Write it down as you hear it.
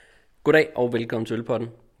Goddag og velkommen til Ølpotten.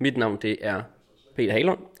 Mit navn det er Peter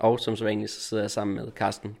Halund, og som så vanligt så sidder jeg sammen med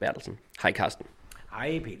Carsten Bertelsen. Hej Carsten.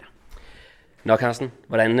 Hej Peter. Nå Carsten,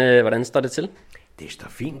 hvordan står det til? Det står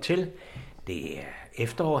fint til. Det er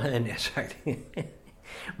efterår, havde jeg nær sagt.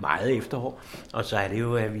 Meget efterår. Og så er det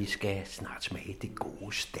jo, at vi skal snart smage det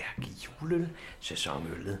gode, stærke juleøl,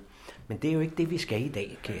 sæsonøllet. Men det er jo ikke det, vi skal i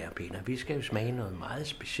dag, kære Peter. Vi skal jo smage noget meget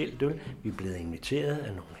specielt øl. Vi er blevet inviteret af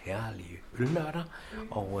nogle herlige ølnørder,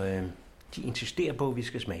 og de insisterer på, at vi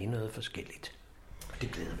skal smage noget forskelligt. Og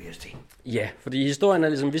det glæder vi os til. Ja, fordi historien er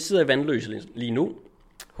ligesom, vi sidder i Vandløse lige nu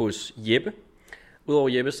hos Jeppe. Udover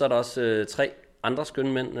Jeppe, så er der også 3 andre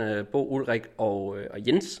skønne mænd, Bo, Ulrik og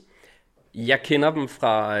Jens. Jeg kender dem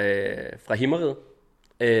fra hypede,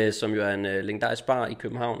 som jo er en legendarisk bar i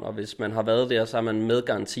København, og hvis man har været der, så har man med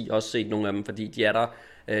garanti også set nogle af dem, fordi de er der.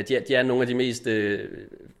 De er nogle af de mest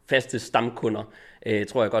faste stamkunder.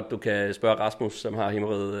 Tror jeg godt, du kan spørge Rasmus, som har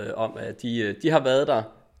hypede, om, at de har været der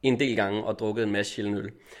en del gange og drukket en masse sjælden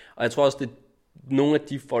øl. Og jeg tror også, det er nogle af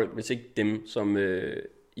de folk, hvis ikke dem, som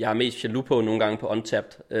jeg er mest jaloux på nogle gange på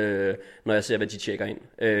Untapped, når jeg ser, hvad de tjekker ind.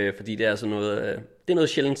 Fordi det er altså noget, det er noget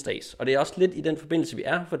sjældent stads. Og det er også lidt i den forbindelse, vi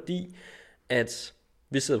er, fordi at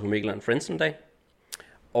vi sidder på Mikkel & Friends en dag,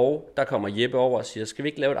 og der kommer Jeppe over og siger, skal vi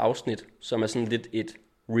ikke lave et afsnit, som er sådan lidt et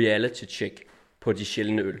reality-check på de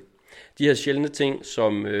sjældne øl. De her sjældne ting,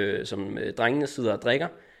 som drengene sidder og drikker,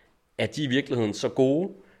 er de i virkeligheden så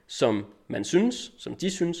gode, som man synes, som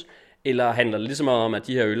de synes, eller handler det ligesom om, at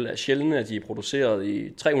de her øl er sjældne, at de er produceret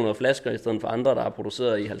i 300 flasker, i stedet for andre, der er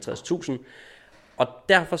produceret i 50.000. Og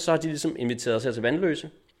derfor så har de ligesom inviteret os her til Vandløse.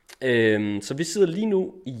 Så vi sidder lige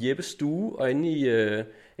nu i Jeppes stue, og inde i,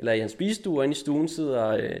 eller i hans spisestue, og inde i stuen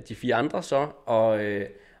sidder de 4 andre så,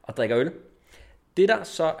 og drikker øl. Det der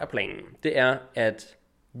så er planen, det er, at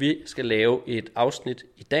vi skal lave et afsnit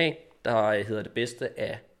i dag, der hedder det bedste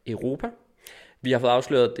af Europa. Vi har fået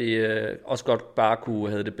afsløret, at det også godt bare kunne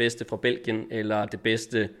have det bedste fra Belgien, eller det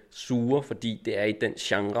bedste sure, fordi det er i den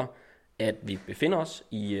genre, at vi befinder os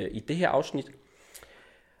i det her afsnit.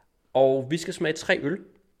 Og vi skal smage 3 øl.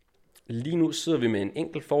 Lige nu sidder vi med en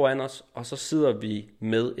enkelt foran os, og så sidder vi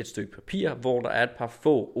med et stykke papir, hvor der er et par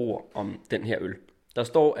få ord om den her øl. Der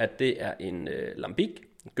står, at det er en lambic,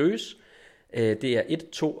 en gøs. Det er 1-,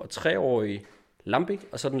 2- og 3-årig lambic,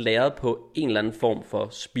 og så er den lagret på en eller anden form for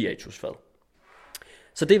spiritusfad.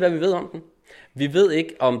 Så det er, hvad vi ved om den. Vi ved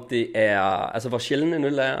ikke, om det er, altså hvor sjældent en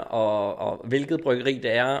øl er, og hvilket bryggeri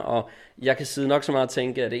det er, og jeg kan sidde nok så meget og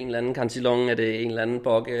tænke, er det en eller anden cantillon, er det en eller anden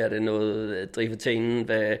bokke, er det noget drifetanen,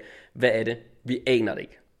 hvad er det? Vi aner det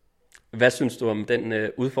ikke. Hvad synes du om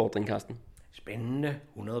den udfordring, Carsten? Spændende,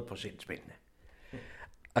 100% spændende.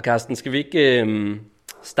 Og Carsten, skal vi ikke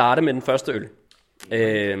starte med den første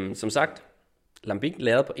øl? Som sagt, lambic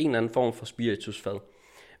lavet på en eller anden form for spiritusfad.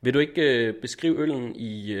 Vil du ikke beskrive øllen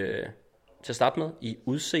til at starte med i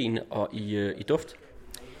udseende og i duft?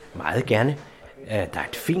 Meget gerne. Der er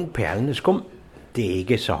et fint perlende skum. Det er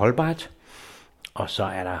ikke så holdbart. Og så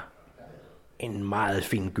er der en meget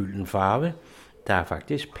fin gylden farve. Der er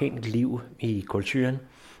faktisk pænt liv i kulturen,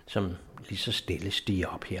 som lige så stille stiger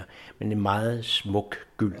op her. Men en meget smuk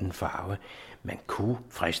gylden farve. Man kunne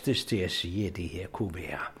fristes til at sige, at det her kunne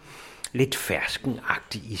være lidt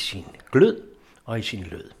ferskenagtig i sin glød og i sin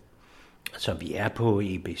lød. Så vi er på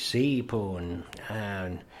EBC på en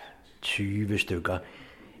 20 stykker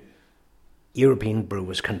European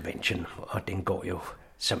Brewers Convention, og den går jo,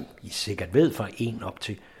 som I sikkert ved, fra 1 op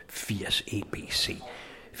til 80 EBC.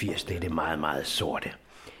 80, det er det meget, meget sorte.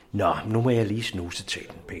 Nå, nu må jeg lige snuse til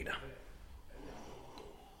den, Peter.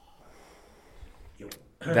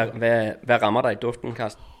 Hvad rammer der i duften,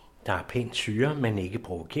 Carsten? Der er pænt syre, men ikke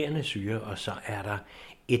provokerende syre, og så er der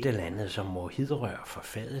et eller andet, som må hidrøre for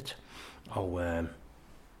fadet. Og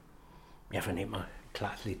jeg fornemmer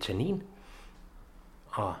klart lidt tannin.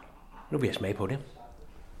 Og nu vil jeg smage på det.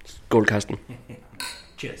 Skål, Carsten.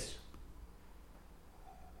 Cheers.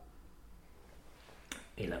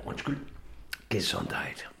 Eller undskyld.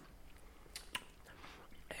 Gesundheit.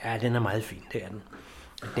 Ja, den er meget fin, det er den.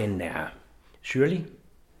 Den er syrlig,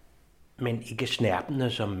 men ikke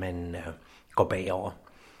snærpende, som man går bagover.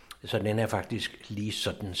 Så den er faktisk lige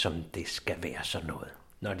sådan, som det skal være sådan noget,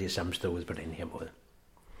 når det er sammenstået på den her måde.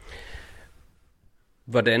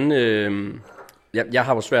 Hvordan, jeg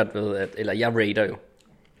har jo svært ved, eller jeg rater jo.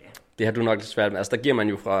 Det har du nok lidt svært med. Altså der giver man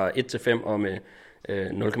jo fra 1 til 5 og med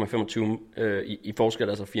 0,25 i forskel,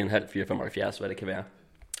 altså 4,5, 4,75, hvad det kan være.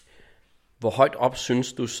 Hvor højt op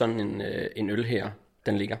synes du sådan en øl her,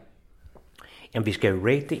 den ligger? Jamen vi skal jo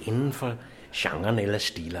rate det inden for genren eller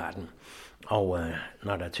stilarten. Og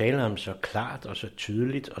når der taler om så klart og så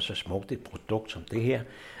tydeligt og så smukt et produkt som det her,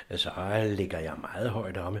 så ligger jeg meget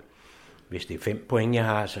højt oppe. Hvis det er 5 point, jeg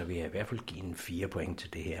har, så vil jeg i hvert fald give en 4 point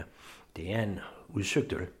til det her. Det er en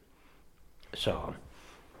udsøgt øl. Så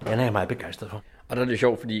den er jeg meget begejstret for. Og der er det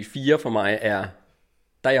sjovt, fordi 4 for mig er,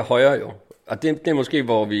 der er jeg højere jo. Og det er måske,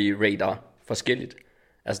 hvor vi rater forskelligt.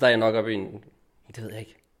 Altså der er jeg nok oppe i en, det ved jeg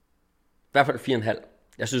ikke. I hvert fald 4,5.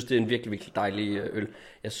 Jeg synes, det er en virkelig, virkelig dejlig øl.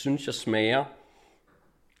 Jeg synes, jeg smager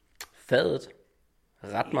fadet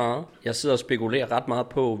ret meget. Jeg sidder og spekulerer ret meget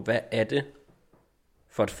på, hvad er det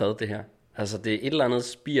for et fad, det her. Altså, det er et eller andet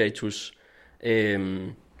spiritus.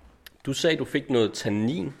 Du sagde, du fik noget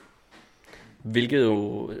tannin. Hvilket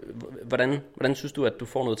jo... Hvordan synes du, at du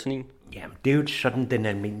får noget tannin? Jamen, det er jo sådan den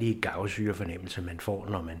almindelige garvesyrefornemmelse, man får,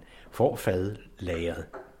 når man får fadlagret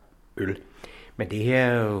øl. Men det her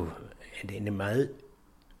er jo det er meget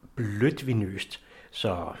blødt vinøst,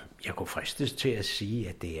 så jeg kunne fristes til at sige,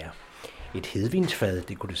 at det er et hedvinsfad,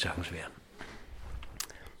 det kunne det sagtens være.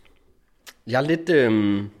 Jeg er lidt...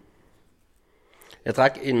 Jeg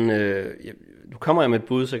drak en... Nu kommer jeg med et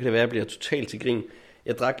bud, så kan det være, at jeg bliver totalt til grin.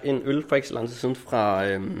 Jeg drak en øl for ikke så lang tid siden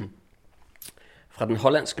fra den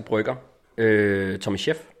hollandske brygger, Tommy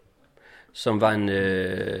Chef, som var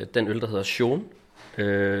den øl, der hedder Schoen,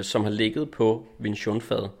 som har ligget på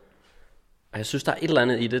Vinchon-fadet. Og jeg synes, der er et eller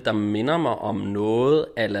andet i det, der minder mig om noget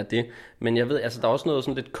eller det. Men jeg ved, altså der er også noget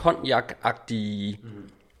sådan lidt cognac-agtigt.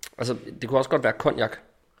 Altså det kunne også godt være cognac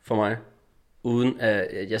for mig. Uden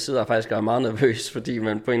at jeg sidder faktisk og er meget nervøs, fordi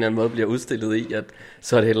man på en eller anden måde bliver udstillet i, at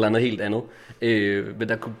så er det et eller andet helt andet. Men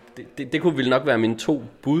det kunne vel nok være mine 2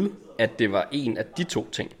 bud, at det var en af de 2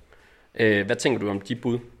 ting. Hvad tænker du om de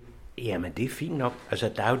bud? Jamen det er fint nok.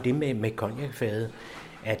 Altså der er jo det med cognac-fadet,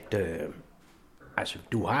 at altså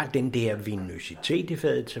du har den der vinøsitet i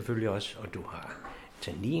fadet selvfølgelig også, og du har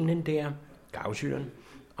tanninen der, gavsyren,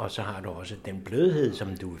 og så har du også den blødhed,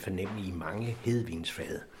 som du vil fornemme i mange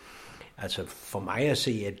hedvinsfade. Altså for mig at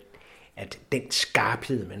se, at den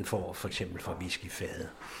skarphed, man får for eksempel fra whiskyfadet,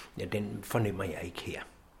 ja, den fornemmer jeg ikke her.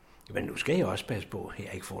 Men nu skal jeg også passe på, at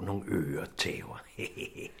jeg ikke får nogle øretæver.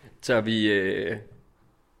 Tør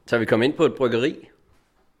vi komme ind på et bryggeri?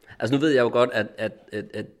 Altså nu ved jeg jo godt,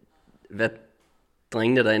 at hvad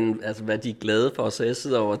drengene derinde, altså hvad de er glade for, så jeg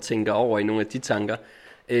sidder og tænker over i nogle af de tanker.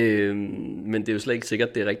 Men det er jo slet ikke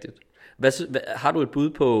sikkert, det er rigtigt. Har du et bud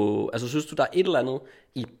på, altså synes du, der er et eller andet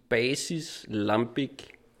i basis lambic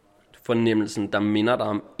fornemmelsen, der minder dig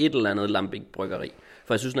om et eller andet lambic bryggeri?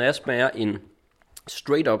 For jeg synes, når jeg smager en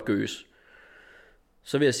straight up gøs,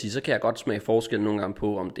 så vil jeg sige, så kan jeg godt smage forskel nogle gange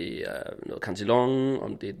på, om det er noget Cantillon,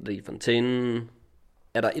 om det er det Fontaine.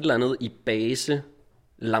 Er der et eller andet i base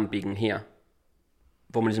lambicen her,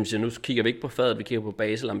 hvor man ligesom siger, nu kigger vi ikke på fadet, vi kigger på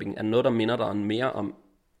base lambicen. Er noget, der minder dig mere om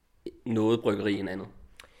noget bryggeri end andet?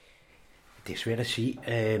 Det er svært at sige,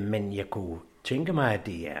 men jeg kunne tænke mig, at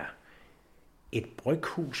det er et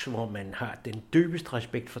bryghus, hvor man har den dybeste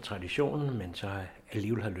respekt for traditionen, men så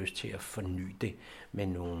alligevel har lyst til at forny det med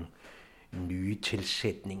nogle nye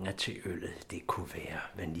tilsætninger til øllet. Det kunne være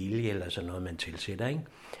vanilje eller sådan noget, man tilsætter, ikke?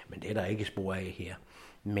 Men det er der ikke spor af her.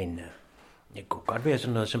 Men det kunne godt være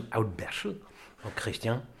sådan noget som Audacieux og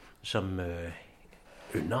Christian, som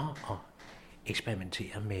ynder og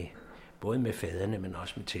eksperimenterer med både med faderne, men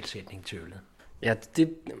også med tilsætning til øllet. Ja, men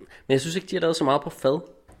jeg synes ikke, de har lavet så meget på fad.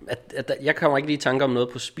 Jeg kommer ikke lige i tanke om noget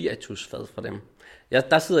på spiritusfad fra dem.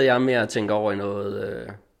 Der sidder jeg mere og tænker over i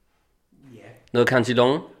noget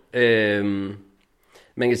Cantillon.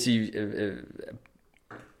 Man kan sige,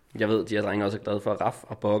 jeg ved, de her drenge også er glade for Raf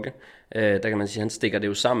og Bokke. Der kan man sige, han stikker det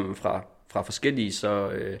jo sammen fra forskellige. Så,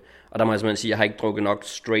 og der må jeg simpelthen sige, jeg har ikke drukket nok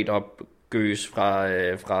straight up gøs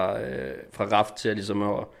fra Raf til ligesom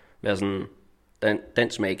at være sådan,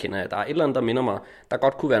 den smag kender jeg. Der er et eller andet, der minder mig, der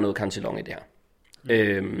godt kunne være noget Cantillon i det her.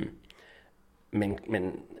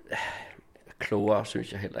 Men klogere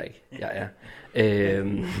synes jeg heller ikke, jeg er.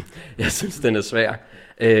 Jeg synes, den er svær.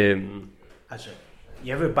 Altså,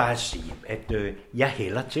 jeg vil bare sige, at jeg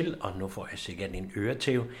hælder til, og nu får jeg sikkert en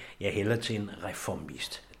øretæv, jeg hælder til en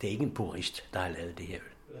reformist. Det er ikke en purist, der har lavet det her øl.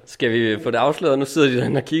 Skal vi få det afsløret? Nu sidder de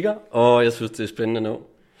derinde og kigger, og jeg synes, det er spændende nu.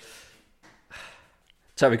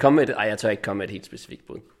 Tør vi komme med det? Ej, jeg tør ikke komme med et helt specifikt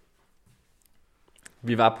bud.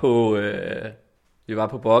 Vi var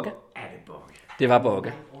på Bokke. Er det Bokke? Det var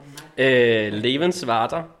Bokke.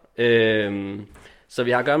 Levensvarter. Så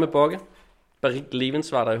vi har at gøre med Bokke. Barrique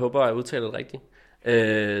Levensvarter, jeg håber, jeg udtaler det rigtigt.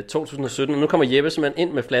 2017. Nu kommer Jeppe simpelthen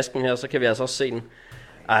ind med flasken her, så kan vi altså også se den.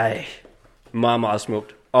 Ej, meget, meget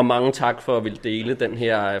smukt. Og mange tak for at ville dele den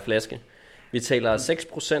her flaske. Vi taler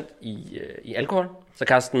 6% i alkohol. Så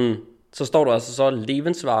Carsten, så står der altså så,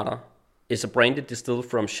 Levensvarter is a brandy distilled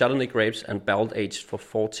from Chardonnay grapes and barrel aged for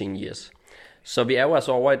 14 years. Så vi er jo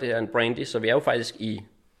altså over i det her en brandy, så vi er jo faktisk i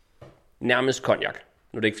nærmest cognac.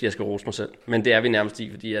 Nu er det ikke, fordi jeg skal rose mig selv, men det er vi nærmest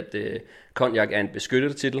i, fordi at cognac er en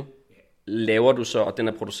beskyttet titel. Laver du så, og den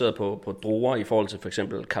er produceret på druer i forhold til for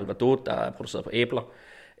eksempel Calvados, der er produceret på æbler.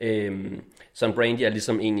 Så en brandy er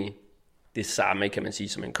ligesom egentlig det samme, kan man sige,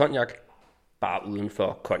 som en cognac, bare uden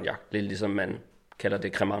for cognac. Lidt ligesom man kalder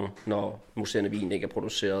det cremant, når muserende vin ikke er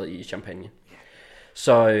produceret i champagne.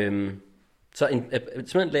 Så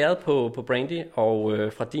simpelthen læret på brandy,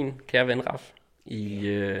 og fra din kære ven Raf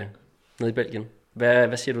nede i Belgien.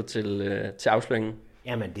 Hvad siger du til afsløringen?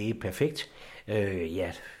 Jamen, det er perfekt.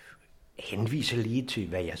 Jeg henviser lige til,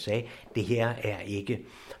 hvad jeg sagde. Det her er ikke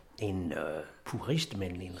en purist,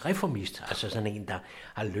 men en reformist. Altså sådan en, der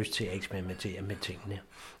har lyst til at eksperimentere med tingene.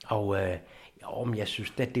 Og jeg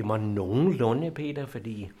synes, at det var nogenlunde, Peter,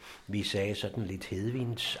 fordi vi sagde sådan lidt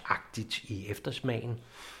hedvinsagtigt i eftersmagen.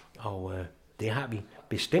 Og det har vi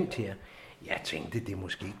bestemt her. Jeg tænkte, det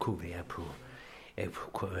måske kunne være på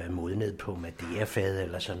modnet på Madeira-fad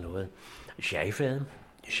eller sådan noget. Sherryfad.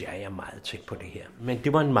 Sherry er meget tæt på det her. Men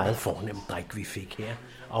det var en meget fornem drik, vi fik her.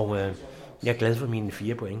 Og jeg er glad for mine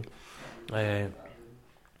 4 point.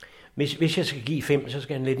 Hvis jeg skal give 5, så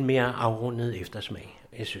skal jeg en lidt mere afrundet eftersmag.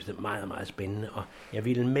 Jeg synes, det er meget, meget spændende, og jeg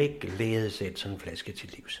ville med glæde sætte sådan en flaske til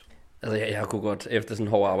livs. Altså, jeg kunne godt, efter sådan en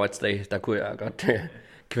hård arbejdsdag, der kunne jeg godt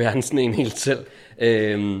kværne sådan en helt selv.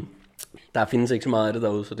 Der findes ikke så meget af det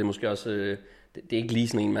derude, så det er måske også, det er ikke lige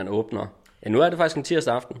sådan en, man åbner. Ja, nu er det faktisk en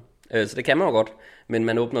tirsdag aften, så det kan man jo godt, men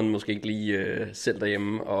man åbner den måske ikke lige selv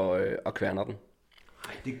derhjemme og kværner den.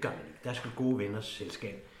 Nej, det gør man ikke. Der skal gode venners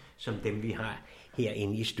selskab, som dem vi har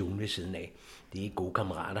herinde i stuen ved siden af. Det er gode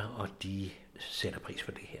kammerater, og de sætter pris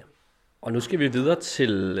for det her. Og nu skal vi videre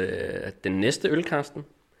til den næste øl, Carsten.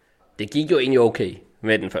 Det gik jo egentlig okay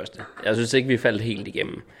med den første. Jeg synes ikke, vi faldt helt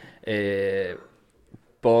igennem.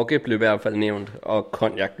 Bogge blev i hvert fald nævnt, og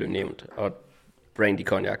cognac blev nævnt, og brandy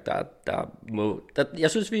cognac, jeg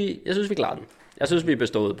synes, vi klarer den. Jeg synes, vi er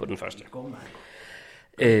bestået på den første.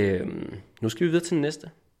 Nu skal vi videre til den næste.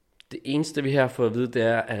 Det eneste, vi her har fået at vide, det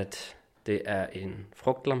er, at det er en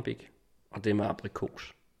frugtlambic, og det er med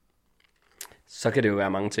aprikos. Så kan det jo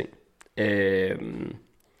være mange ting.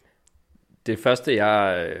 Det første,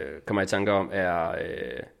 jeg kommer i tanke om,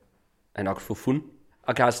 er nok fufun.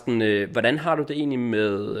 Og Carsten, hvordan har du det egentlig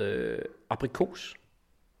med aprikos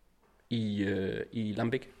i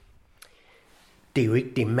lambic? Det er jo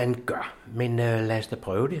ikke det, man gør, men lad os da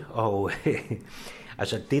prøve det. Og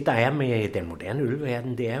altså det, der er med den moderne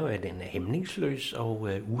ølverden, det er jo, at den er hæmningsløs og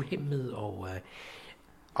uhæmmet og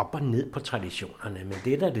op og ned på traditionerne. Men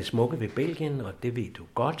det, der er det smukke ved Belgien, og det ved du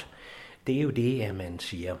godt, det er jo det, at man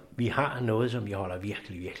siger, vi har noget, som vi holder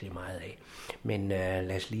virkelig, virkelig meget af. Men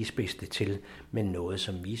lad os lige spidse det til med noget,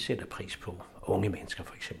 som vi sætter pris på. Unge mennesker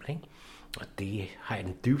for eksempel, ikke? Og det har jeg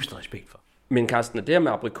den dybeste respekt for. Men Carsten, det her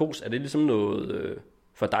med aprikos, er det ligesom noget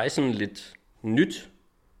for dig sådan lidt nyt?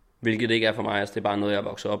 Hvilket det ikke er for mig, altså det er bare noget, jeg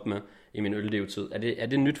vokser op med i min øllevetid. Er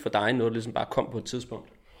det nyt for dig, noget der ligesom bare kom på et tidspunkt?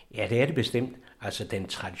 Ja, det er det bestemt. Altså den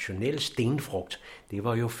traditionelle stenfrugt, det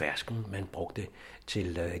var jo fersken, man brugte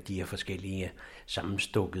til de her forskellige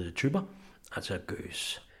sammenstukkede typer, altså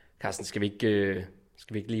gøs. Carsten, skal vi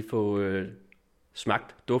ikke lige få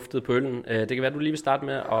smagt, duftet på øllen? Det kan være, du lige vil starte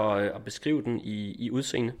med at beskrive den i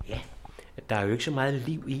udseende. Ja, der er jo ikke så meget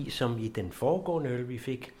liv i, som i den foregående øl, vi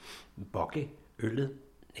fik. Boggeøllet.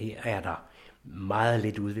 Her er der meget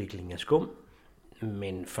lidt udvikling af skum,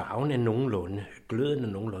 men farven er nogenlunde, gløden er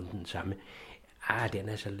nogenlunde den samme. Den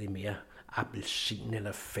er så lidt mere appelsin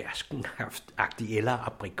eller ferskenagtig eller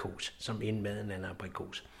aprikos, som indmaden er en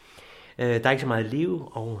aprikos. Der er ikke så meget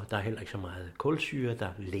liv, og der er heller ikke så meget kulsyre, der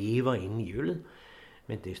lever inde i øllet,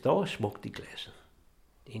 men det står smukt i glasset.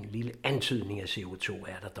 En lille antydning af CO2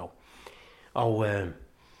 er der dog. Og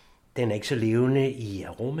den er ikke så levende i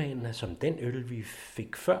aromaen, som den øl, vi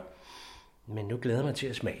fik før, men nu glæder jeg mig til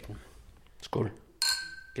at smage den. Skål.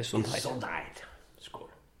 Gesundheit. Skål.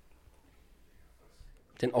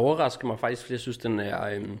 Den overrasker mig faktisk, fordi jeg synes, den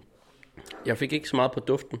er... Jeg fik ikke så meget på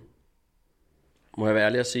duften, må jeg være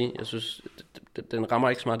ærlig at sige. Jeg synes, den rammer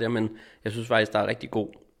ikke så meget der, men jeg synes faktisk, der er rigtig god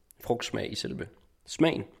frugtsmag i selve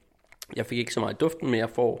smagen. Jeg fik ikke så meget i duften, men jeg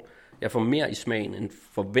får mere i smagen end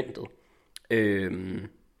forventet.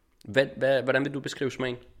 Hvordan vil du beskrive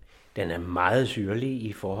smagen? Den er meget syrlig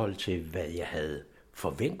i forhold til, hvad jeg havde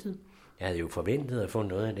forventet. Jeg havde jo forventet at få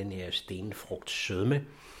noget af den her stenfrugt sødme,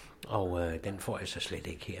 og den får jeg så slet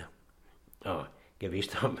ikke her. Og jeg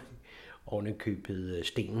vidste om ovenikøbet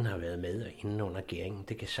stenen har været med inden under gæringen.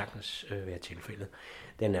 Det kan sagtens være tilfældet.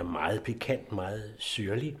 Den er meget pikant, meget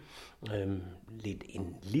syrlig.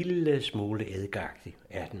 En lille smule eddikagtig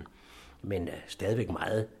er den. men stadigvæk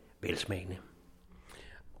meget velsmagende.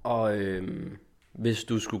 Og hvis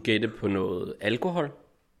du skulle gætte på noget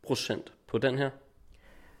alkoholprocent på den her?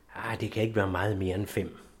 Det kan ikke være meget mere end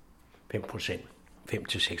 5%.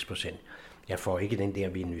 5-6%. Jeg får ikke den der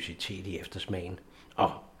vinositet i eftersmagen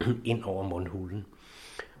og ind over mundhulen.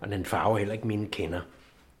 Og den farver heller ikke mine kender.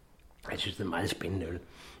 Jeg synes, det er meget spændende øl.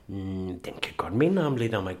 Den kan godt minde om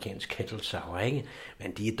lidt amerikansk kettle sour, ikke?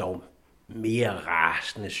 Men de er dog mere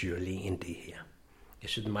rasende syrlige end det her. Jeg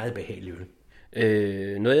synes, det er meget behageligt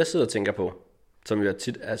øl. Noget jeg sidder og tænker på, som jo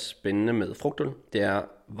tit er spændende med frugtøl, det er,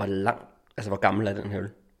 hvor gammel er den her øl?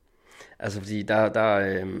 Altså fordi der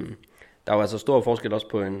er jo altså stor forskel også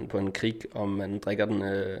på en krig, om man drikker den,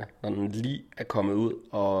 når den lige er kommet ud,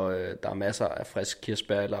 og der er masser af frisk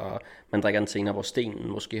kirsebær, eller man drikker den senere, hvor stenen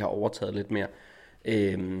måske har overtaget lidt mere.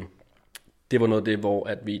 Det var noget af det, hvor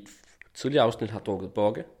at vi i et tidligere afsnit har drukket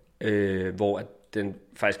bokke, hvor at den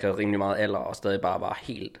faktisk havde rimelig meget alder, og stadig bare var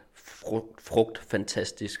helt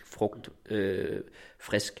fantastisk,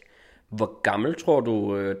 frisk. Hvor gammel tror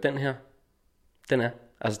du den her den er?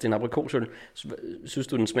 Altså, det er en aprikosøl. Synes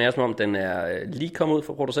du, den smager som om, den er lige kommet ud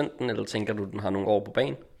fra producenten, eller tænker du, den har nogle år på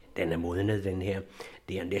banen? Den er modnet, den her.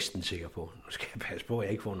 Det er jeg næsten sikker på. Nu skal jeg passe på, at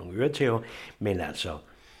jeg ikke får nogen øretæver. Men altså,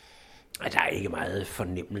 der er ikke meget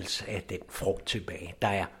fornemmelse af den frugt tilbage. Der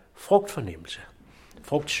er frugtfornemmelse.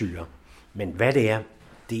 Frugtsyre. Men hvad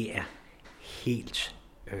det er helt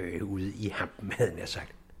ude i hampen, havde jeg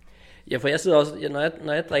sagt. Ja, for jeg sidder også,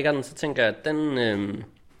 når jeg drikker den, så tænker jeg, at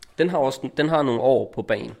den har nogle år på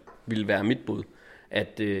banen, vil være mit bud.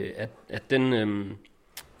 At den,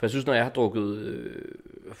 for jeg synes, når jeg har drukket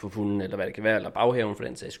forfunden, eller hvad det kan være, eller baghaven for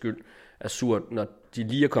den sags skyld, er surt, når de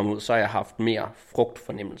lige er kommet ud, så har jeg haft mere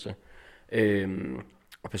frugtfornemmelse.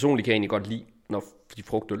 Og personligt kan jeg egentlig godt lide, når de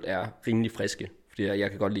frugtøl er rimelig friske, fordi jeg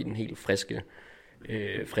kan godt lide den helt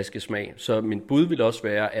friske smag. Så min bud vil også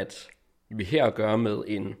være, at vi her at gøre med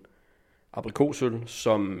en aprikosøl,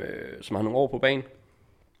 som har nogle år på banen.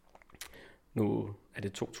 Nu er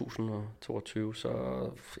det 2022, så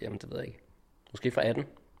jamen det ved jeg ikke. Måske fra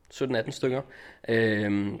 17-18 stykker.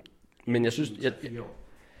 Men jeg synes... 3-4 år.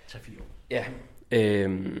 Ja.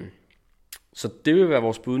 Så det vil være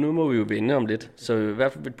vores bud. Nu må vi jo vende om lidt. Så i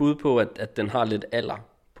hvert fald et bud på, at den har lidt alder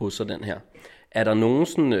på sådan her. Er der nogen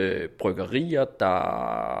sådan bryggerier, der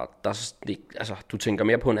altså, du tænker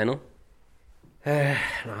mere på en andet?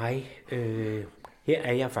 Nej. Her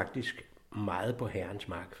er jeg faktisk meget på herrens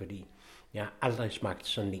mark, fordi jeg har aldrig smagt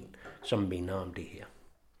sådan en, som minder om det her.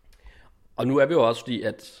 Og nu er vi jo også, fordi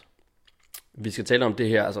at vi skal tale om det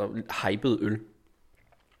her, altså hypede øl.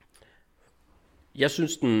 Jeg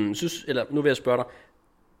synes nu vil jeg spørge dig,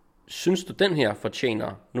 synes du den her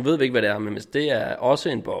fortjener, nu ved vi ikke hvad det er, men hvis det er også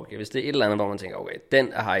en bokke, hvis det er et eller andet, hvor man tænker, okay,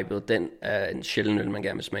 den er hyped, den er en sjælden øl, man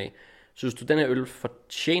gerne vil smage. Synes du den her øl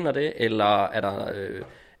fortjener det, eller er der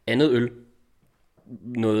andet øl,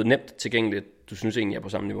 noget nemt tilgængeligt, du synes egentlig er på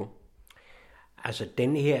samme niveau? Altså,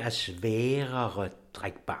 denne her er sværere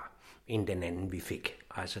drikbar, end den anden, vi fik.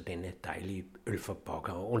 Altså, denne dejlige øl for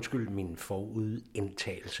bokker. Og undskyld min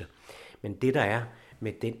forudindtagelse. Men det, der er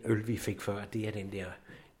med den øl, vi fik før, det er den der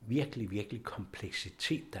virkelig, virkelig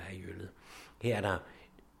kompleksitet, der er i øllet. Her er der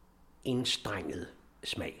enstrenget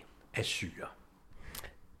smag af syre.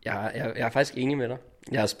 Jeg er faktisk enig med dig.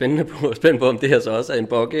 Jeg er spændt på, om det her så også er en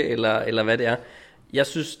bokke, eller hvad det er. Jeg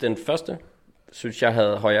synes, den første, jeg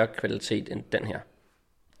havde højere kvalitet end den her.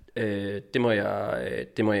 Det må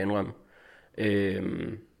jeg indrømme.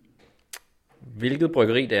 Hvilket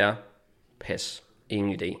bryggeri det er, pas.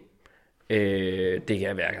 Ingen idé. Det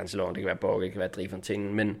kan være Kanseloven, det kan være Bokke, det kan være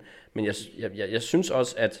Drivfontænen, men jeg synes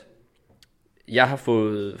også, at jeg har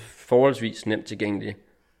fået forholdsvis nemt tilgængelig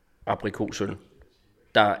aprikosøl,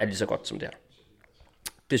 der er lige så godt som det her.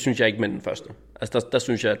 Det synes jeg ikke med den første. Altså der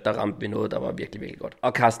synes jeg, at der ramte vi noget, der var virkelig, virkelig godt.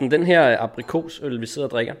 Og Carsten, den her aprikosøl, vi sidder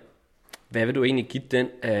og drikker, hvad vil du egentlig give den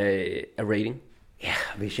af rating? Ja,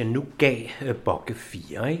 hvis jeg nu gav Bokke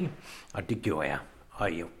 4, ikke? Og det gjorde jeg.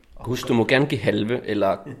 Og jo. Husk, du må gerne give halve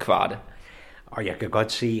eller kvarte. Og jeg kan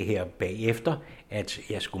godt se her bagefter, at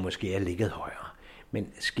jeg skulle måske have ligget højere.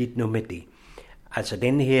 Men skidt nu med det. Altså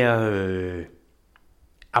den her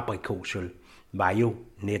aprikosøl var jo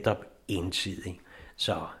netop ensidig.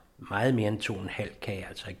 Så meget mere end 2,5 kan jeg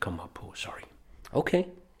altså ikke komme op på, sorry. Okay,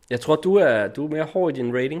 jeg tror du er mere hård i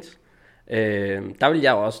dine ratings.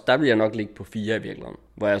 Der vil jeg nok ligge på 4 i virkeligheden.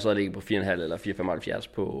 Hvor jeg så ligger på 4,5 eller 4,75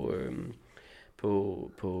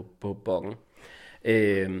 på bokken.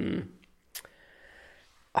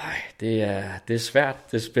 Det er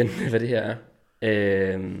svært. Det er spændende, hvad det her er.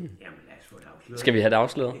 Jamen lad os få det afsløret. Skal vi have det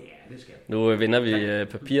afsløret? Ja, det skal vi. Nu vender vi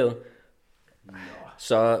papiret.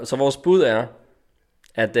 så vores bud er,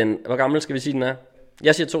 at den... Hvor gammel skal vi sige, den er?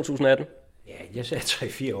 Jeg siger 2018. Ja, jeg sagde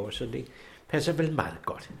 3-4 år, så det passer vel meget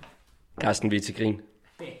godt. Carsten, vi er til grin.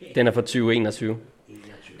 Den er fra 2021.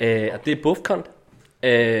 Og det er Bofkont,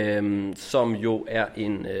 som jo er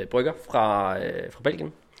en brygger fra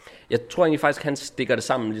Belgien. Jeg tror egentlig faktisk, han stikker det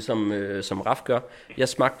sammen, ligesom som Raf gør. Jeg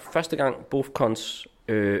smagte første gang Bofkonts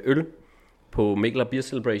øl på Mikkel Beer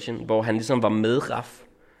Celebration, hvor han ligesom var med Raf.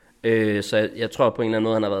 Så jeg tror på en eller anden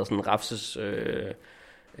måde, han har været sådan Rafses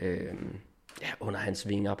under hans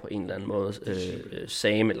vinger på en eller anden måde.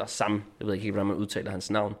 Sam eller Sam, jeg ved ikke, hvordan man udtaler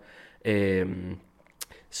hans navn.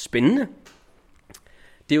 Spændende.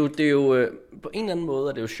 Det er jo på en eller anden måde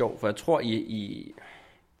er det jo sjovt, for jeg tror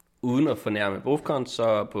uden at fornærme Bofkont,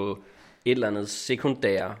 så på et eller andet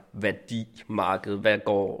sekundære værdimarked, hvad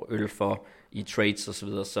går øl for i trades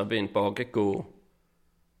og så vil en Bogge gå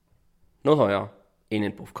noget højere end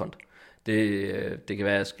en Bofkont. Det kan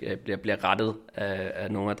være, at jeg bliver rettet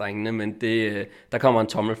af nogle af drengene, men der kommer en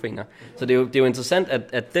tommelfinger. Så det er jo interessant,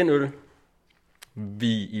 at den øl,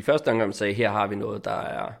 vi i første omgang sagde, her har vi noget,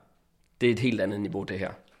 det er et helt andet niveau, det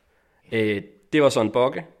her. Det var så en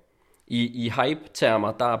Bogge. I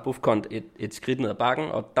hype-termer, der er Bofkont et skridt ned ad bakken,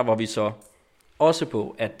 og der var vi så også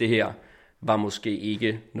på, at det her var måske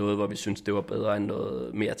ikke noget, hvor vi synes det var bedre end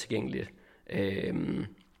noget mere tilgængeligt.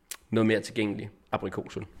 Noget mere tilgængeligt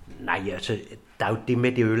aprikosøl. Nej, altså, der er jo det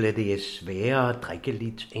med det øl, at det er sværere at drikke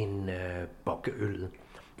lidt end bokkeøllet.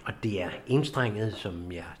 Og det er enstrenget,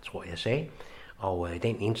 som jeg tror, jeg sagde. Og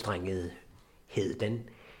den enstrengethed, den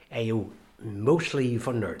er jo mostly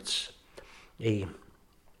for nerds.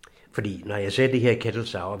 Fordi når jeg ser det her kettle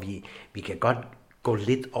sour, vi kan godt gå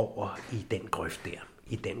lidt over i den grøft der,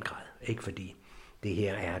 i den grad. Ikke fordi det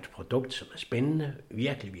her er et produkt, som er spændende,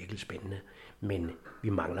 virkelig, virkelig spændende, men vi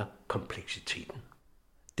mangler kompleksiteten.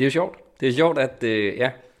 Det er jo sjovt. Det er sjovt,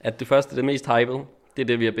 at det første, det mest hypede, det er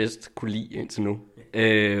det, vi har bedst kunne lide indtil nu.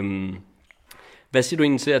 Hvad siger du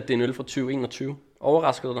egentlig til, at det er en øl fra 2021?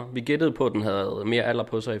 Overraskede dig? Vi gættede på, at den havde mere alder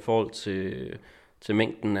på sig i forhold til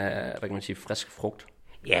mængden af, hvad kan man sige, frisk frugt.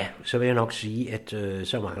 Ja, så vil jeg nok sige, at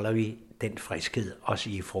så mangler vi den friskhed, også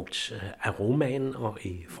i frugtaromaen og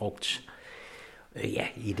i frugt,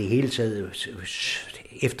 i det hele taget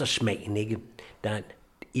eftersmagen, ikke? Der er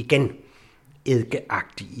igen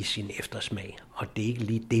eddikeagtig i sin eftersmag, og det er ikke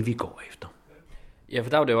lige det, vi går efter. Ja, for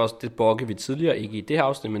der var det jo også det Bogge, vi tidligere, ikke i det her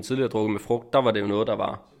afsnit, men tidligere drukket med frugt, der var det jo noget, der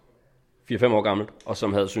var 4-5 år gammelt, og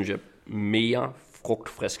som havde, synes jeg, mere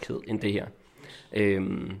frugtfriskhed end det her.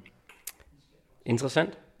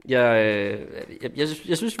 Interessant.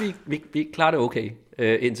 Jeg synes, vi klarer det okay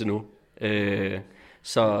indtil nu.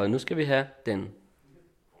 Så nu skal vi have den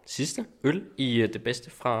sidste øl i det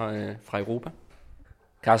bedste fra Europa.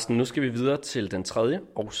 Carsten, nu skal vi videre til den tredje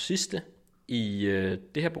og sidste i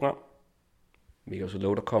det her program. Vi kan også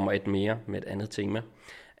love, der kommer et mere med et andet tema.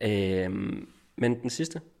 Men den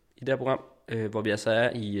sidste i det her program, hvor vi altså er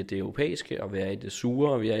i det europæiske, og vi er i det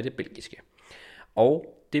sure, og vi er i det belgiske.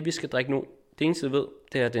 Og det vi skal drikke nu, det eneste vi ved,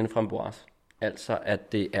 det er, at det er en framboise. Altså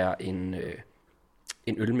at det er en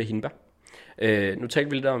øl med hindbær. Nu talte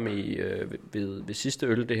vi lidt om ved sidste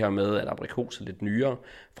øl, det her med, at aprikos er lidt nyere.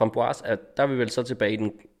 Framboise, der er vi vel så tilbage i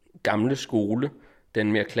den gamle skole,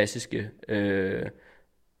 den mere klassiske,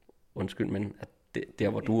 undskyld, men der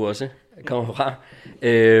hvor du også kommer fra.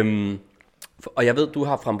 Og jeg ved, du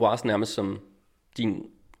har framboise nærmest som din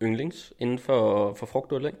yndlings inden for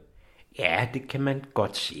frugtøl, ikke? Ja, det kan man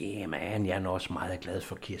godt sige, men jeg er også meget glad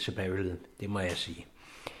for kirsebærøllet, det må jeg sige.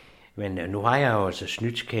 Men nu har jeg jo altså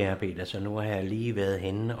snytskære, Peter, så nu har jeg lige været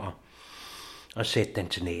henne og sætte den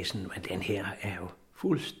til næsen. Men den her er jo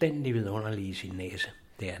fuldstændig vidunderlig i sin næse.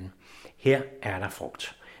 Det er den. Her er der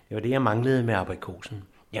frugt. Det var det, jeg manglede med aprikosen.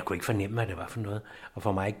 Jeg kunne ikke fornemme, hvad det var for noget. Og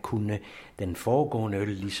for mig kunne den foregående øl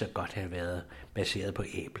lige så godt have været baseret på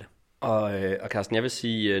æble. Og Carsten, jeg vil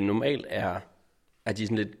sige, normalt er de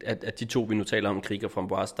sådan lidt, at de to, vi nu taler om, Krieg og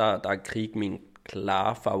framboise, der er Krieg min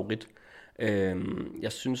klare favorit.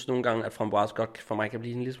 Jeg synes nogle gange, at framboise godt for mig kan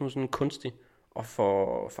blive en lille smule sådan kunstig og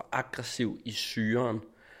for aggressiv i syren.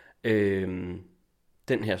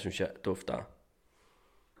 Den her synes jeg dufter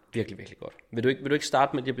virkelig, virkelig godt. Vil du ikke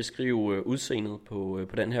starte med at beskrive udseendet på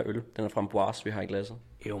den her øl, den her framboise, vi har i glasset?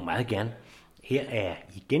 Jo, meget gerne. Her er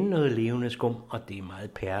igen noget levende skum, og det er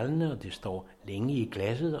meget perlende, og det står længe i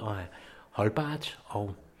glasset og er holdbart.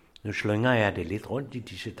 Og nu slynger jeg det lidt rundt i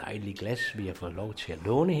disse dejlige glas, vi har fået lov til at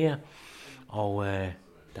låne her. Og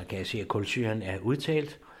der kan jeg se, at kulsyren er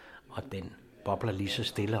udtalt, og den bobler lige så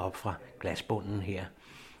stille op fra glasbunden her.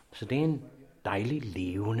 Så det er en dejlig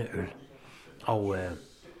levende øl. Og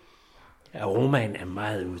Aromaen er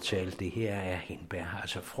meget udtalt. Det her er hindbær.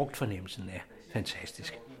 Altså frugtfornemmelsen er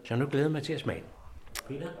fantastisk. Så nu glæder jeg mig til at smage den.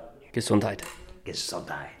 Peter? Gesundheit.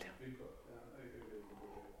 Gesundheit.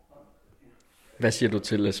 Hvad siger du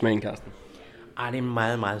til smagen, Carsten? Det er en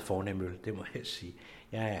meget, meget fornem øl, det må jeg sige.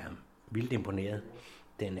 Jeg er vildt imponeret.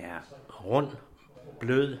 Den er rund,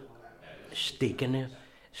 blød, stikkende,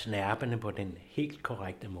 snærpende på den helt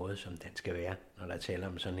korrekte måde, som den skal være, når der taler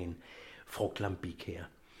om sådan en frugtlambik her.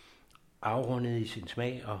 Afrundet i sin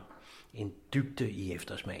smag og en dybde i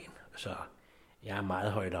eftersmagen. Så jeg er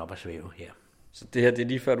meget højt op at svæve her. Så det her, det er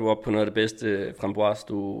lige før du er oppe på noget af det bedste framboise,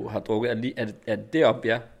 du har drukket. Er det deroppe,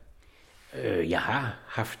 ja? Jeg har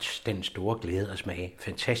haft den store glæde at smage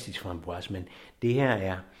fantastisk framboise, men det her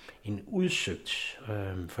er en udsøgt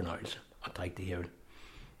fornøjelse at drikke det her øl.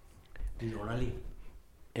 Det er underligt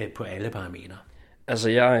på alle parametre.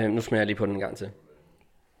 Altså, nu smager jeg lige på den en gang til.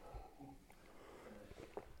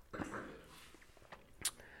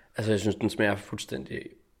 Altså, jeg synes, den smager fuldstændig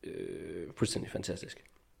fantastisk.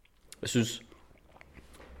 Jeg synes,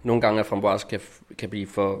 nogle gange at framboise kan blive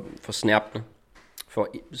for snærpende,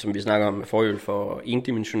 som vi snakker om med forøl, for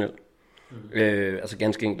endimensionel. Altså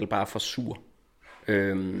ganske enkelt bare for sur.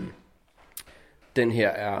 Den her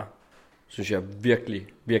er, synes jeg, virkelig,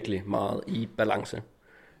 virkelig meget i balance.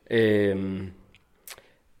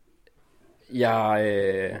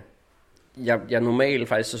 Jeg normalt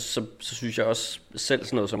faktisk, så synes jeg også, selv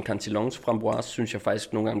sådan noget som Cantillons framboise, synes jeg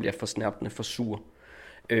faktisk nogle gange bliver for snærpende, for sur.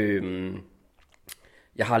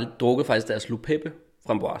 Jeg har drukket faktisk deres Lupepe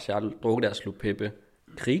framboise. Jeg har drukket deres Lupepe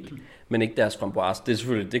Krig, men ikke deres framboise. Det er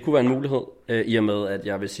selvfølgelig, det kunne være en mulighed, i og med, at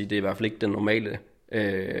jeg vil sige, det er i hvert fald ikke den normale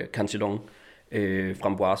Cantillon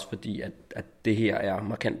framboise, fordi at det her er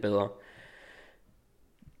markant bedre.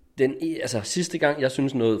 Altså sidste gang, jeg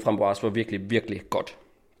synes noget framboise var virkelig, virkelig godt.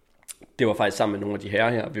 Det var faktisk sammen med nogle af de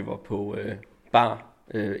herrer her. Vi var på bar,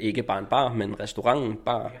 ikke bare en bar, men restauranten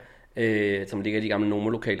bar, som ligger i de gamle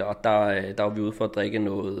Noma-lokaler, og der var vi ude for at drikke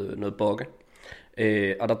noget bokke.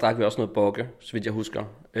 Og der drak vi også noget bokke, så vidt jeg husker,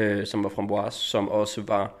 som var framboise, som også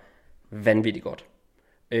var vanvittigt godt.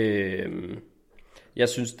 Jeg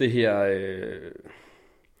synes det her,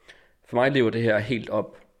 for mig lever det her helt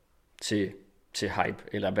op til hype,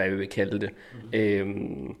 eller hvad vi vil kalde det.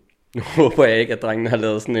 Nu håber jeg ikke, at drengene har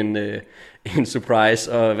lavet sådan en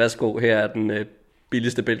surprise, og værsgo, her er den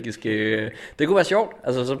billigste belgiske. Det kunne være sjovt,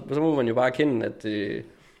 altså så må man jo bare erkende,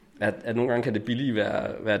 at nogle gange kan det billige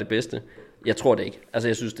være det bedste. Jeg tror det ikke. Altså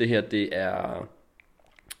jeg synes det her, det er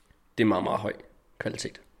meget, meget høj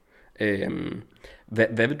kvalitet.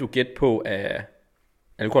 Hvad vil du gætte på af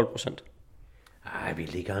alkoholprocent? Vi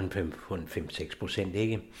ligger på en 5-6%,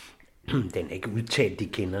 ikke? Den er ikke udtalt i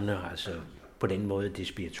kinderne, altså på den måde, det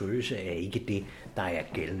spirituøse er ikke det, der er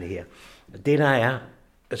gældende her. Det, der er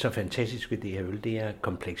så fantastisk ved det her øl, det er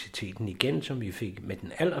kompleksiteten igen, som vi fik med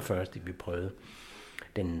den allerførste, vi prøvede.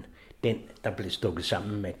 Den, der blev stukket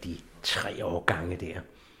sammen med de 3 årgange der.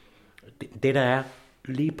 Det, der er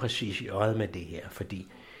lige præcis i øjet med det her, fordi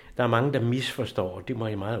der er mange, der misforstår, og det må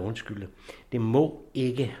jeg meget undskylde. Det må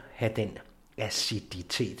ikke have den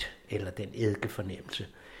aciditet eller den eddikefornemmelse.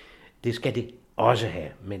 Det skal det også have,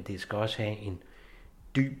 men det skal også have en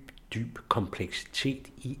dyb kompleksitet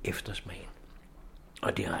i eftersmagen.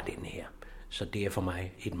 Og det har den her. Så det er for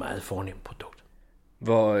mig et meget fornemt produkt.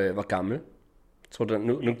 Hvor gammel? Tror du,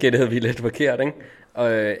 nu gættede vi lidt forkert, ikke?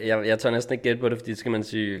 Og jeg tør næsten ikke gætte på det, fordi skal man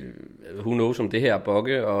sige, who knows om det her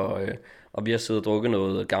bokke, og vi har siddet og drukket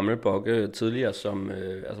noget gammel bokke tidligere, som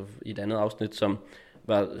altså i et andet afsnit, som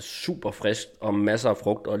var super frisk og masser af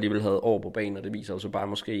frugt, og alligevel havde år på banen, og det viser også bare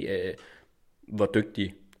måske, hvor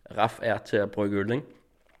dygtig Raf er til at brygge øl, ikke?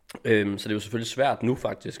 Så det er jo selvfølgelig svært nu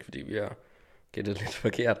faktisk, fordi vi har gættet lidt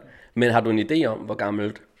forkert. Men har du en idé om, hvor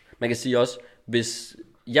gammelt? Man kan sige også, hvis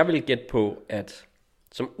jeg vil gætte på, at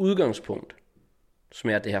som udgangspunkt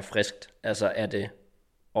smager det her friskt, altså er det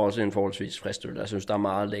også en forholdsvis frisk øl. Jeg synes, der er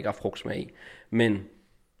meget lækker frugtsmag i. Men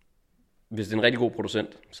hvis det er en rigtig god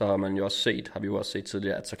producent, så har vi jo også set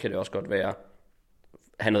tidligere, at så kan det også godt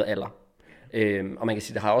have noget alder. Og man kan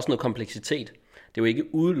sige, at det har også noget kompleksitet. Det er jo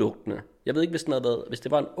ikke udelukkende. Jeg ved ikke, hvis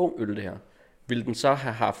det var en ung øl det her, ville den så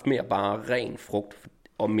have haft mere bare ren frugt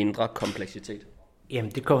og mindre kompleksitet?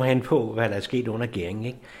 Jamen, det kommer an på, hvad der er sket under gæringen,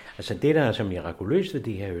 ikke? Altså, det, der er så mirakuløst ved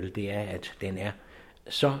det her øl, det er, at den er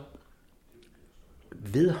så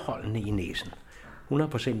vedholdende i næsen.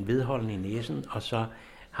 100% vedholdende i næsen, og så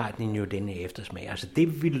har den jo denne eftersmag. Altså,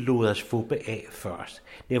 det vi lod os fuppe af først,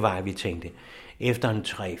 det var, at vi tænkte, efter en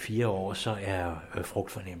 3-4 år, så er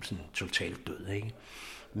frugtfornemmelsen totalt død, ikke?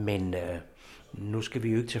 Men nu skal vi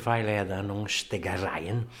jo ikke til fejl af, at der er nogle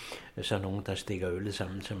stikkerejen, så nogen, der stikker øllet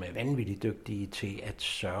sammen, som er vanvittigt dygtige til at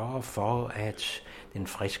sørge for, at den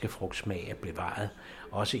friske frugtsmag er bevaret,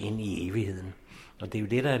 også ind i evigheden. Og det er jo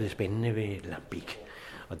det, der er det spændende ved lambic,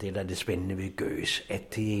 og det, der er det spændende ved gøs,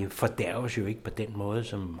 at det fordærves jo ikke på den måde,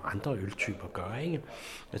 som andre øltyper gør, ikke?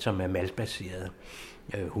 Som er maltbaseret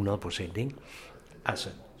 100%, ikke? Altså,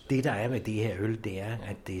 det der er ved det her øl, det er,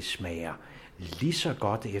 at det smager lige så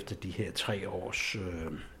godt efter de her 3 års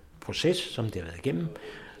proces, som det har været igennem.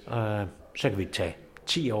 Så kan vi tage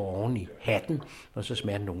 10 år oven i hatten, og så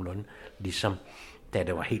smager den nogenlunde, ligesom da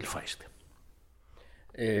det var helt friskt.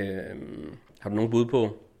 Har du nogen bud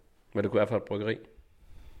på, hvad det kunne være for et bryggeri?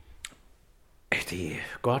 Det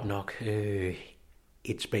er godt nok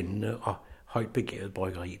et spændende og højt begavet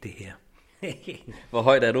bryggeri, det her. Hvor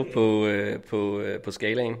højt er du på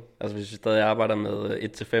skalaen? Altså hvis vi stadig arbejder med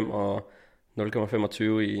 1-5 og 0,25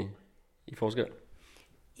 i forskel?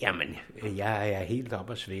 Jamen, jeg er helt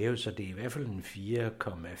oppe at svæve, så det er i hvert fald en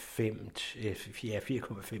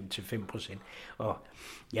 4,5 til 5%. Og,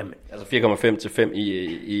 jamen, altså 4,5 til 5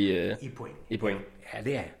 i point. Ja,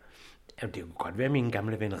 det er. Jamen, det kunne godt være min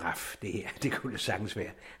gamle ven Raf, det her. Det kunne det sagtens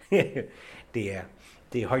være. det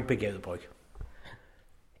er højt begavet bryg.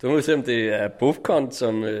 Du må se, om det er Bofkont,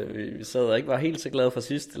 som vi sad og ikke var helt så glade for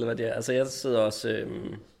sidst, eller hvad det er. Altså, jeg sidder også...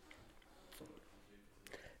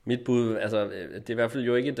 mit bud, altså, det er i hvert fald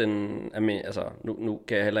jo ikke den... Altså, nu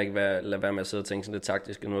kan jeg heller ikke lade være med at sidde og tænke sådan lidt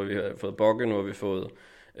taktisk. Nu har vi fået Bokke, nu har vi fået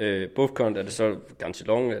Bofkont. Er det så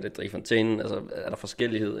Cantillon, er det Drifontaine? Altså, er der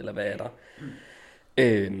forskellighed, eller hvad er der?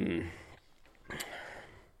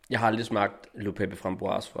 Jeg har aldrig smagt Le Pepe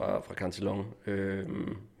Framboise fra Cantillon,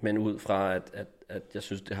 men ud fra, at jeg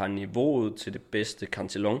synes, det har niveauet til det bedste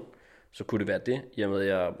Cantillon, så kunne det være det. I og med, at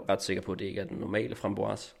jeg er ret sikker på, at det ikke er den normale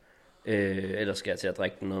Framboise. Ellers skal jeg til at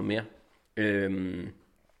drikke den noget mere.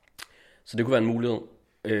 Så det kunne være en mulighed.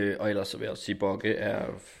 Og ellers så vil jeg også sige, at Bokke er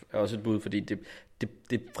også et bud, fordi det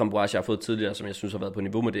Framboise, jeg har fået tidligere, som jeg synes har været på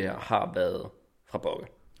niveau med det her, har været fra Bokke.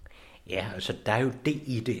 Ja, altså der er jo det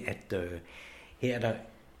i det, at her der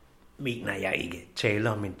mener jeg ikke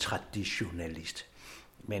taler om en traditionalist,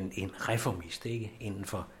 men en reformist, ikke? Inden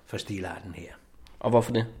for stilarten her. Og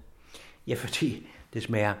hvorfor det? Ja, fordi det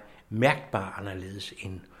smager mærkbart anderledes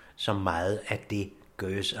end så meget af det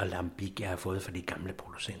gøs og lambic, jeg har fået fra de gamle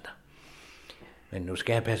producenter. Men nu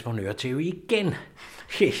skal jeg passe på nøretæv igen.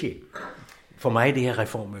 For mig er det her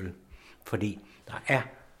reformøl, fordi der er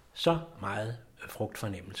så meget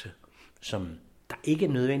frugtfornemmelse, som der ikke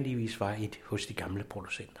nødvendigvis var hos de gamle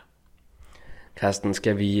producenter. Carsten,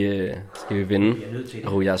 skal vi vende?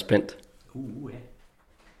 Jeg er spændt. Ja.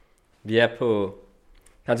 Vi er på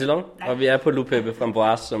Cantillon, og vi er på Le Pepe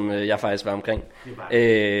Framboise, som jeg faktisk var omkring.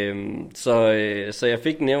 Så jeg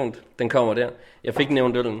fik nævnt, den kommer der. Jeg fik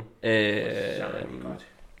nævnt øllen.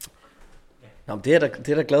 Det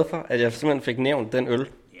er da glad for, at jeg simpelthen fik nævnt den øl,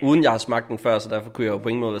 uden jeg har smagt den før, så derfor kunne jeg jo på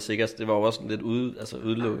ingen måde være sikker. Det var jo også lidt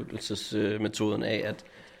udløbelsesmetoden af,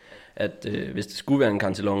 at hvis det skulle være en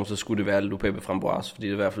Cantillon, så skulle det være Le Pepe Framboise, fordi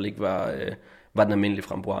det i hvert fald ikke var den almindelige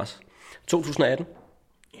Framboise. 2018.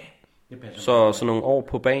 Så nogle år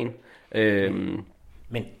på banen.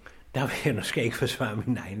 Men der vil jeg skal ikke forsvare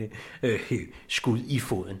min egne skud i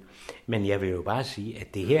foden. Men jeg vil jo bare sige,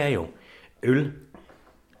 at det her er jo øl,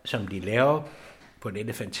 som de laver på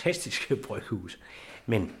dette fantastiske bryghus.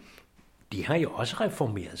 Men de har jo også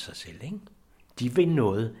reformeret sig selv, ikke? De vil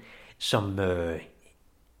noget, som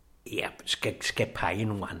skal pege i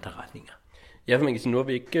nogle andre retninger. Ja, for man kan sige, nu har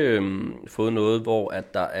vi ikke fået noget, hvor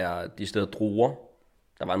at der er de steder druer.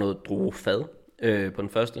 Der var noget druefad på den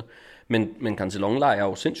første. Men Cantillon leger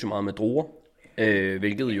jo sindssygt meget med druer.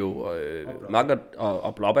 Hvilket jo maggot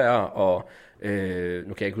og blåbær og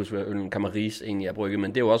nu kan jeg ikke huske, hvad øllen Camaris egentlig er brygget,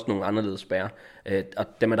 men det er jo også nogle anderledes bær. Og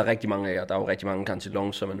dem er der rigtig mange af, og der er jo rigtig mange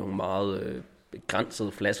Cantillon, som er nogle meget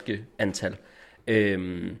begrænsede flaskeantal.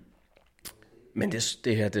 Men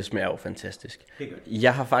det her, det smager jo fantastisk.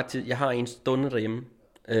 Jeg har en stående derhjemme.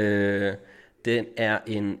 Den er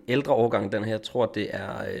en ældre årgang, den her. Jeg tror, det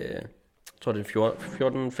er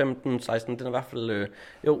 14, 15, 16. Den er i hvert fald...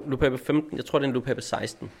 Le Pepe 15. Jeg tror, det er en Le Pepe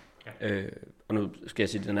 16. Ja. Og nu skal jeg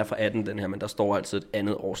sige, at den er fra 18, den her, men der står altid et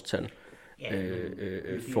andet årstal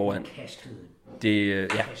foran. Kastet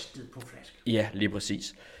på flaske. Ja, lige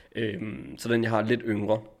præcis. Så den, jeg har lidt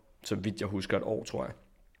yngre, så vidt jeg husker et år, tror jeg.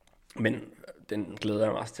 Men den glæder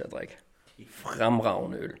jeg mig også til at drikke.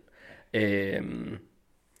 Fremragende øl.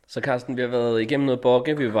 Så Carsten, vi har været igennem noget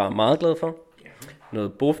Bokke, vi var meget glade for.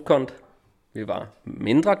 Noget Bofkont, vi var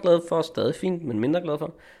mindre glade for, stadig fint, men mindre glade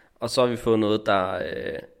for. Og så har vi fået noget, der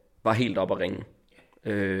var helt op at ringe.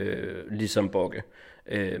 ligesom Bokke.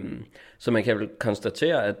 Så man kan vel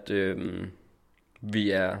konstatere, at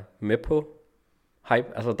vi er med på hype.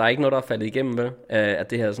 Altså, der er ikke noget, der er faldet igennem, vel? At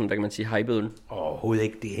det her, sådan, hvad kan man sige, hypede øl. Overhovedet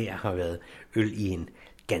ikke. Det her har været øl i en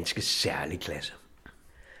ganske særlig klasse.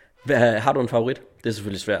 Har du en favorit? Det er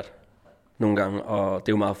selvfølgelig svært nogle gange, og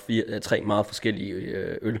det er jo tre meget forskellige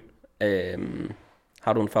øl.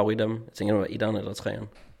 Har du en favorit af dem? Jeg tænker, du er 1'eren eller 3'eren?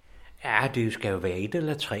 Ja, det skal jo være 1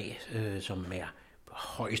 eller 3, som er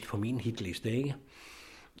højst på min hitliste, ikke?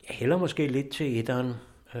 Jeg hælder måske lidt til 1'eren,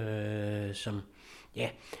 som, ja,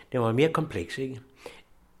 det var mere kompleks, ikke?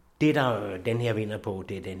 Det, der den her vinder på,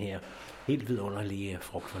 det er den her helt vidunderlige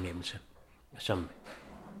frugtfornemmelse, som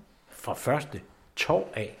fra første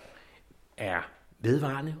tår af er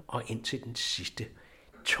vedvarende og indtil den sidste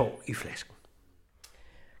tår i flasken.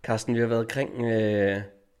 Carsten, vi har været omkring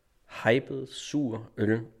hyped sur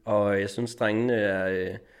øl, og jeg synes,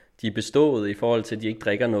 drengene de er bestået i forhold til, at de ikke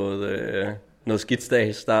drikker noget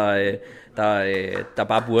skidstads, der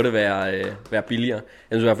bare burde være billigere.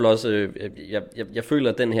 Jeg synes i hvert fald også, jeg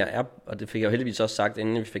føler, at den her er, og det fik jeg jo heldigvis også sagt,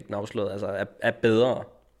 inden vi fik den afslået, altså er bedre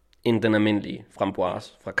end den almindelige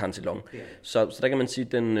framboise fra Cantillon. Så der kan man sige,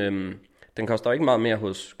 at den koster ikke meget mere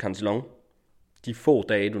hos Cantillon. De få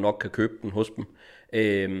dage, du nok kan købe den hos dem.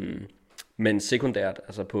 Men sekundært,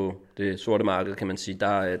 altså på det sorte marked, kan man sige,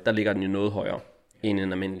 der ligger den jo noget højere end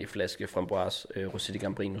en almindelig flaske framboise Rosé de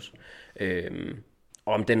Gambrinus.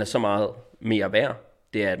 Og om den er så meget mere værd,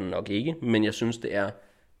 det er den nok ikke, men jeg synes, det er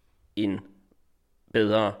en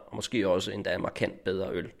bedre, og måske også endda markant bedre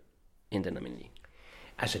øl, end den almindelige.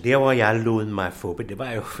 Altså der, hvor jeg lod mig få det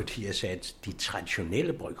var jo fordi, jeg sagde, at de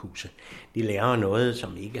traditionelle bryghuse, de laver noget,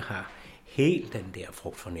 som ikke har helt den der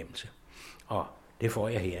frugtfornemmelse. Og det får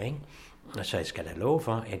jeg her, ikke? Og så jeg skal da love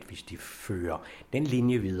for, at hvis de fører den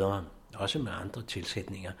linje videre, også med andre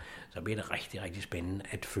tilsætninger, så bliver det rigtig, rigtig spændende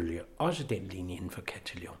at følge også den linje inden for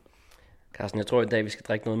Cantillon. Carsten, jeg tror i dag, vi skal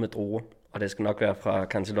drikke noget med druer, og det skal nok være fra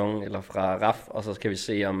Cantillon eller fra Raf, og så skal vi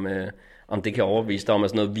se, om det kan overbevise dig om, at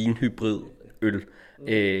sådan noget vinhybrid øl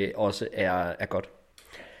også er godt.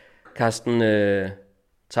 Carsten,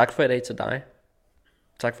 tak for i dag til dig.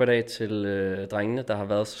 Tak for i dag til drengene, der har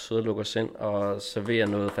været så søde at lukke os ind og servere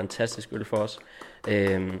noget fantastisk øl for os.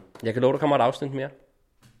 Jeg kan love, der kommer et afsnit mere,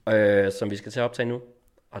 som vi skal til at optage nu.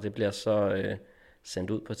 Og det bliver så sendt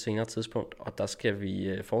ud på et senere tidspunkt. Og der skal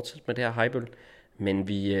vi fortsætte med det her hypeøl. Men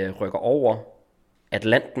vi rykker over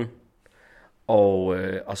Atlanten,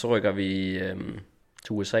 og så rykker vi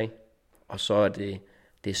til USA. Og så er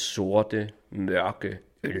det sorte, mørke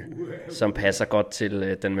øl, som passer godt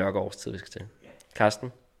til den mørke årstid, vi skal til.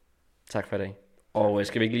 Carsten, tak for i dag. Og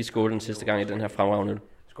skal vi ikke lige skåle den sidste gang i den her fremragende øl?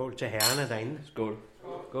 Skål til herrerne derinde. Skål.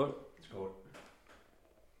 Skål. Skål.